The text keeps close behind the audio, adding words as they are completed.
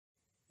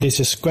This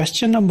is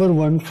question number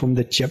 1 from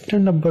the chapter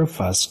number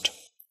 1.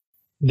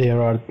 There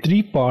are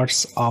 3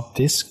 parts of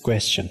this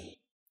question.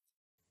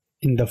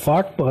 In the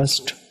part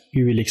first,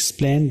 we will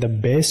explain the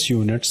base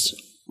units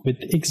with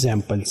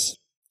examples.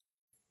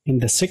 In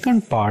the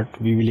second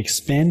part, we will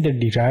explain the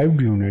derived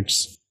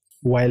units,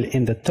 while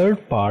in the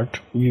third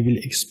part, we will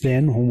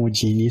explain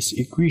homogeneous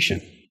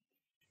equation.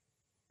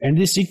 And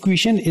this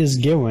equation is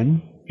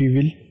given, we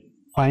will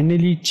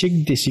finally check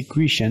this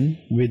equation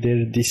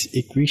whether this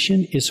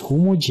equation is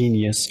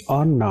homogeneous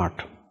or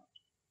not.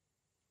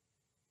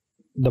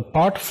 The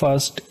part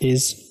first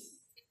is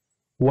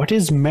what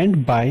is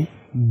meant by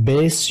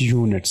base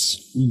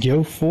units.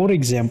 Give 4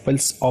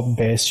 examples of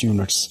base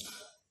units.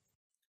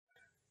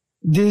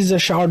 This is a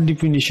short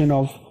definition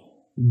of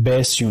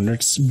base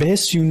units.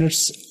 Base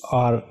units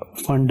are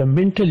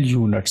fundamental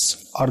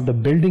units or the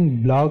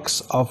building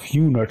blocks of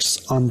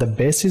units on the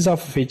basis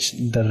of which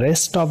the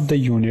rest of the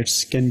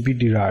units can be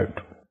derived.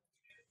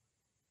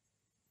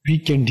 We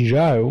can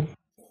derive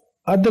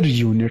other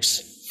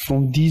units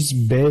from these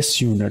base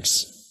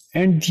units,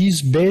 and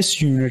these base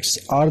units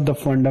are the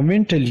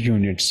fundamental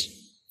units,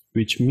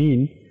 which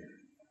mean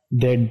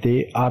that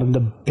they are the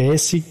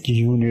basic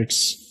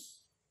units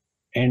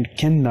and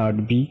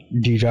cannot be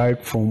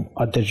derived from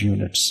other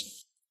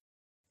units.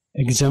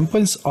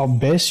 Examples of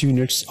base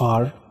units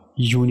are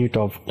unit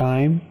of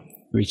time,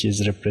 which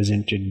is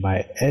represented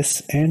by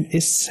S and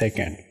is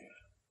second.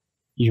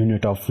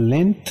 Unit of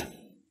length,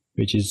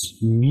 which is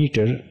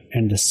meter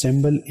and the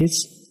symbol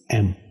is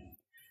M.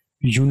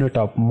 Unit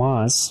of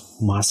mass,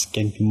 mass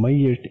can be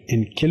measured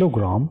in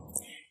kilogram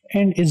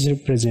and is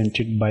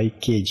represented by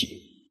kg.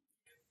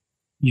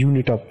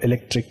 Unit of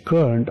electric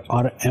current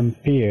or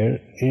ampere,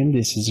 and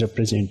this is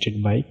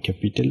represented by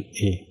capital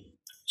A.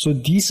 So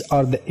these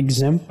are the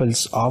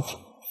examples of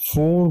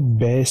 4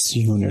 base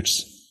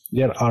units.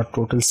 There are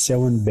total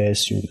 7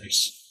 base units.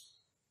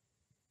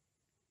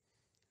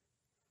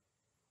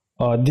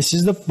 This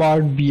is the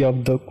part B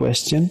of the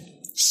question.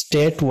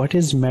 State what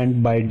is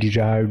meant by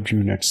derived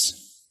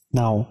units.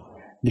 Now,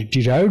 the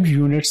derived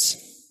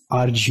units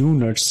are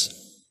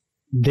units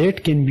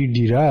that can be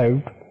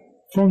derived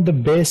from the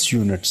base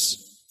units,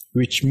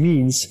 which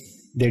means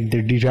that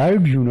the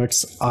derived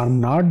units are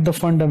not the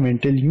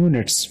fundamental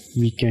units.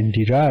 We can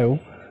derive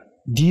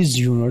these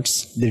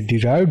units, the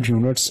derived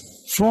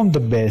units, from the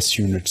base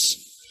units.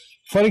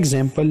 For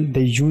example,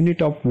 the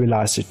unit of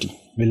velocity.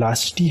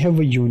 Velocity have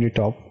a unit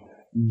of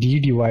d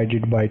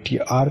divided by t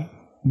or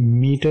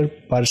meter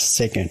per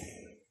second.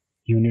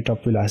 Unit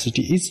of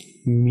velocity is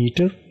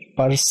meter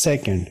per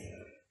second.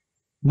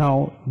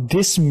 Now,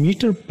 this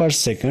meter per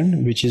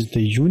second, which is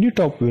the unit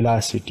of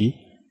velocity,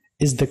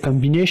 is the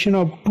combination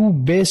of 2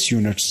 base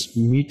units,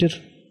 meter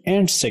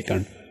and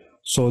second.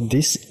 So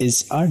this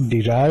is a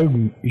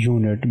derived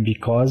unit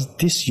because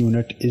this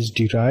unit is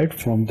derived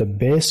from the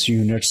base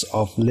units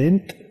of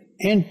length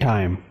and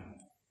time.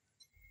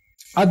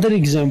 Other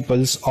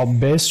examples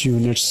of base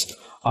units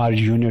are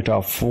unit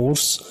of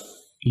force,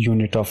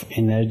 unit of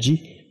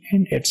energy,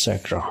 and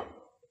etc.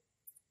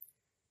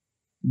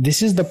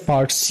 This is the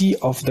part C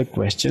of the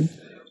question.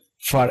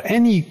 For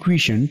any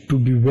equation to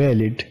be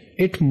valid,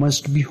 it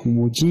must be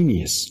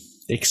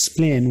homogeneous.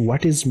 Explain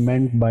what is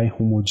meant by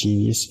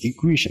homogeneous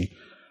equation.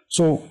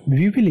 So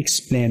we will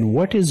explain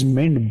what is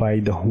meant by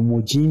the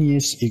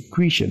homogeneous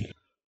equation.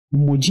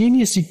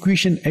 Homogeneous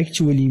equation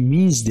actually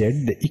means that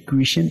the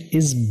equation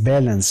is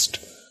balanced,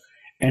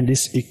 and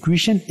this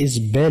equation is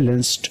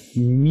balanced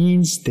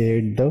means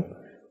that the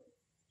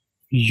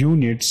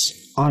units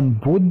on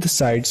both the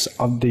sides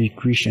of the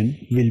equation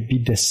will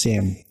be the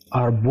same,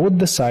 or both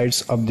the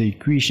sides of the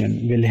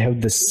equation will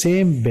have the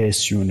same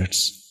base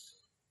units.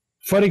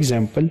 For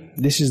example,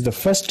 this is the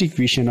first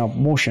equation of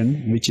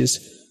motion, which is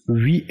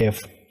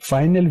Vf,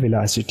 final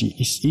velocity,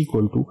 is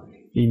equal to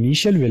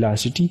initial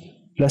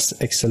velocity plus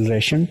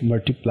acceleration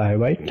multiplied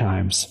by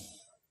times.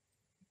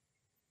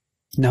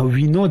 Now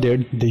we know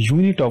that the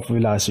unit of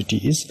velocity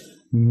is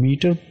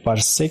meter per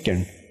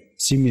second.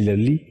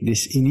 Similarly,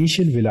 this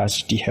initial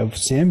velocity have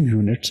same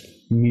units,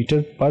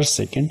 meter per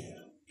second,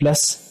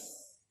 plus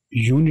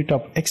unit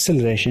of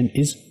acceleration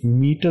is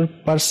meter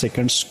per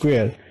second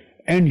square,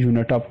 and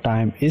unit of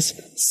time is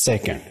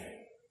second.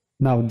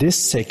 Now this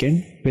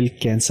second will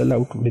cancel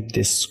out with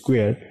this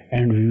square,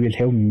 and we will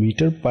have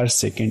meter per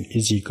second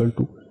is equal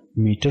to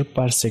meter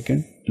per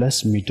second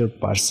plus meter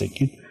per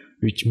second,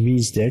 which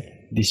means that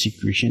this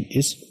equation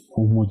is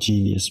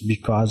homogeneous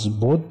because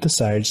both the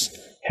sides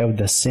have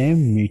the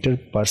same meter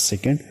per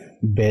second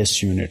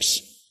base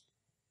units.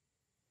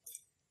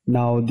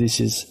 Now this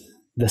is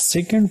the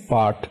second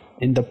part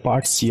in the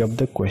part C of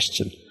the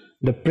question.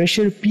 The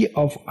pressure P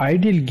of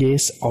ideal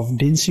gas of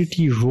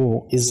density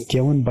rho is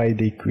given by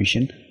the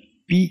equation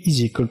P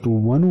is equal to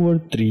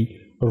 1/3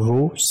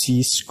 rho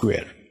C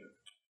square,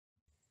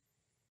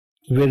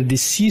 where the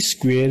C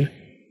square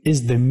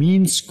is the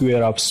mean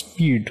square of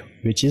speed,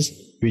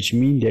 which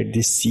means that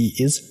this C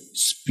is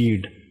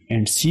speed,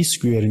 and C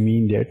square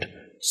mean that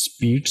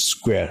speed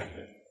square.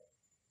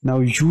 Now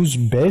use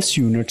base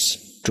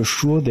units to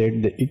show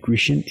that the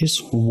equation is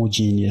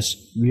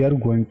homogeneous. We are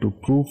going to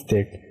prove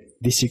that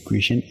this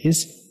equation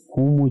is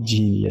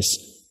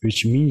homogeneous,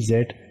 which means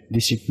that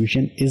this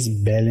equation is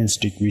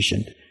balanced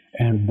equation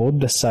and both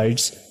the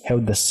sides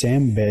have the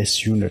same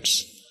base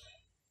units.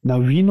 Now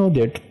we know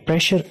that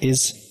pressure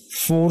is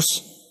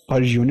force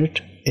per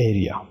unit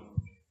area,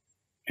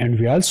 and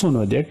we also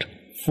know that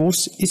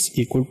force is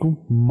equal to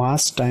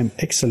mass time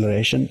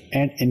acceleration,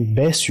 and in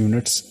base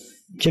units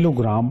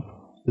kilogram,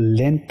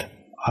 length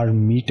or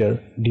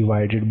meter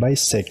divided by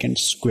second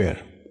square.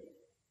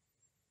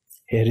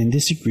 Here in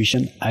this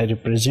equation I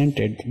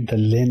represented the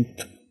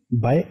length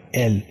by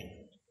L.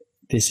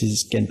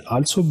 This can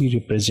also be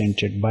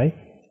represented by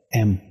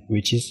M,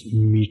 which is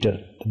meter,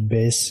 the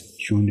base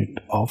unit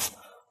of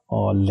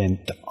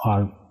length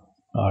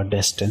or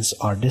distance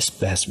or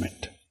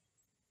displacement.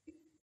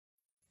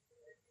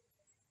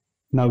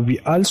 Now we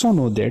also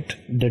know that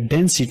the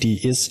density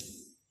is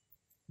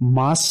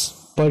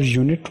mass per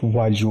unit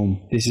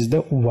volume. This is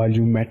the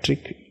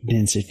volumetric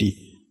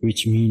density,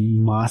 which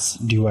means mass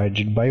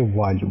divided by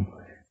volume.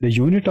 The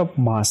unit of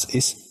mass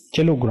is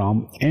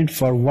kilogram, and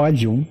for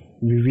volume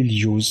we will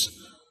use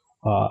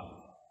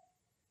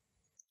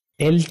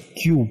L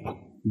cube,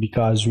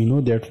 because we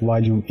know that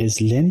volume is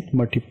length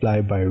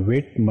multiplied by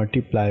width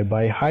multiplied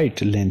by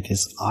height. Length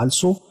is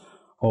also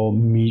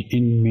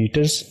in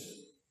meters,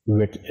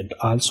 width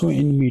also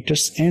in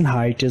meters, and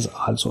height is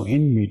also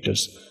in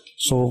meters.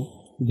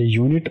 So the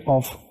unit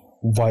of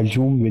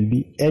volume will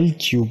be L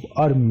cube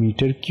or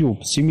meter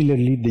cube.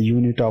 Similarly, the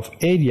unit of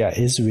area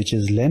is, which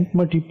is length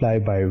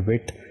multiplied by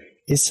width,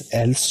 is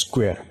L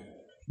square.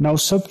 Now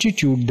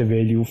substitute the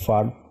value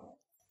for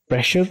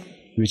pressure,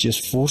 which is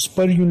force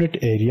per unit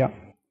area,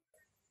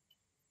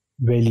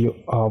 value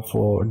of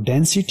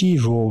density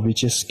rho,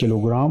 which is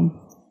kilogram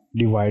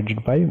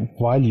divided by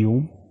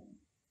volume,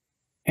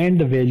 and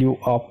the value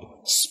of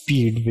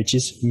speed, which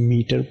is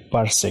meter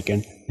per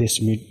second. This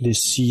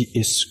c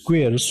is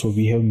square, so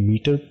we have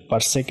meter per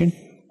second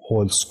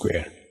whole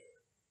square.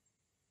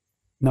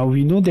 Now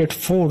we know that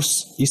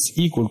force is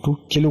equal to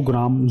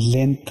kilogram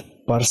length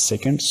per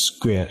second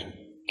square,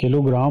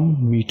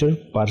 kilogram meter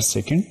per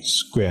second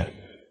square,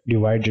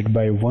 divided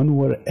by 1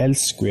 over L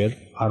square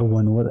or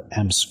 1 over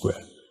M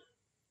square.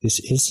 This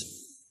is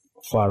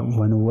for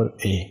 1 over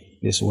A.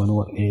 This 1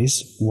 over A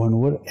is 1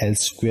 over L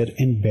square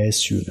in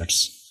base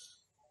units.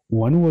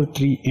 1 over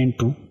 3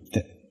 into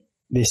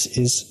this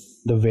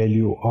is the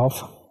value of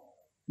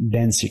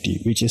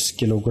density, which is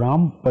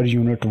kilogram per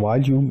unit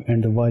volume,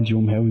 and the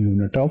volume have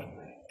unit of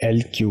L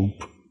cube.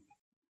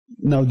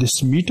 Now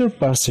this meter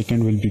per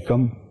second will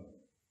become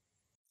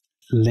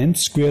length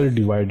square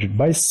divided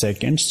by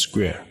second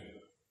square.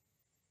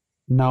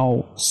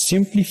 Now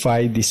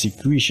simplify this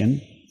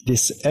equation.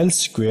 This L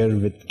square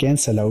will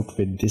cancel out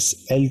with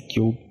this L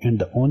cube, and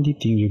the only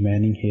thing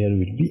remaining here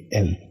will be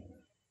L.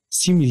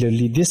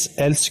 Similarly, this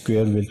L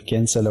square will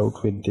cancel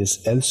out with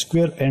this L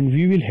square, and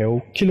we will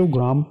have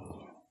kilogram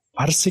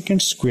per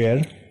second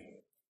square,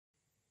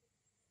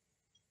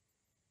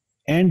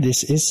 and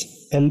this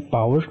is L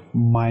power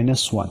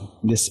minus 1.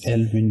 This L,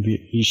 when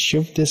we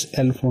shift this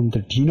L from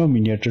the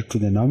denominator to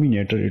the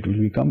numerator, it will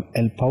become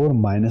L power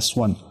minus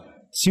 1.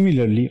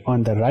 Similarly,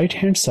 on the right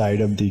hand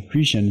side of the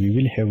equation, we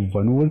will have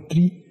 1 over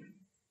 3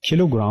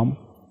 kilogram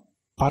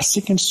per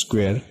second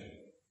square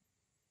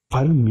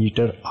per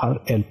meter, or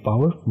L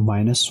power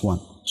minus 1.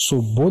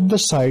 So both the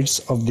sides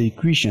of the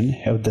equation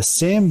have the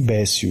same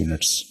base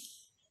units.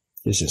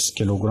 This is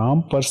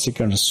kilogram per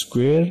second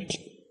square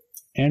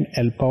and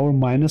L power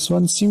minus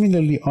 1.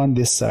 Similarly, on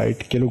this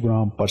side,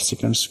 kilogram per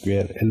second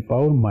square, L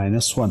power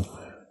minus 1.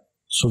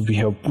 So we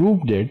have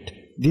proved that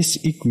this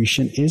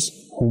equation is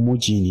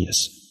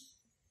homogeneous.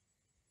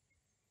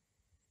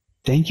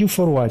 Thank you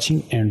for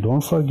watching, and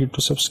don't forget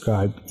to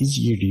subscribe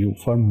easyedu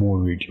for more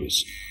videos.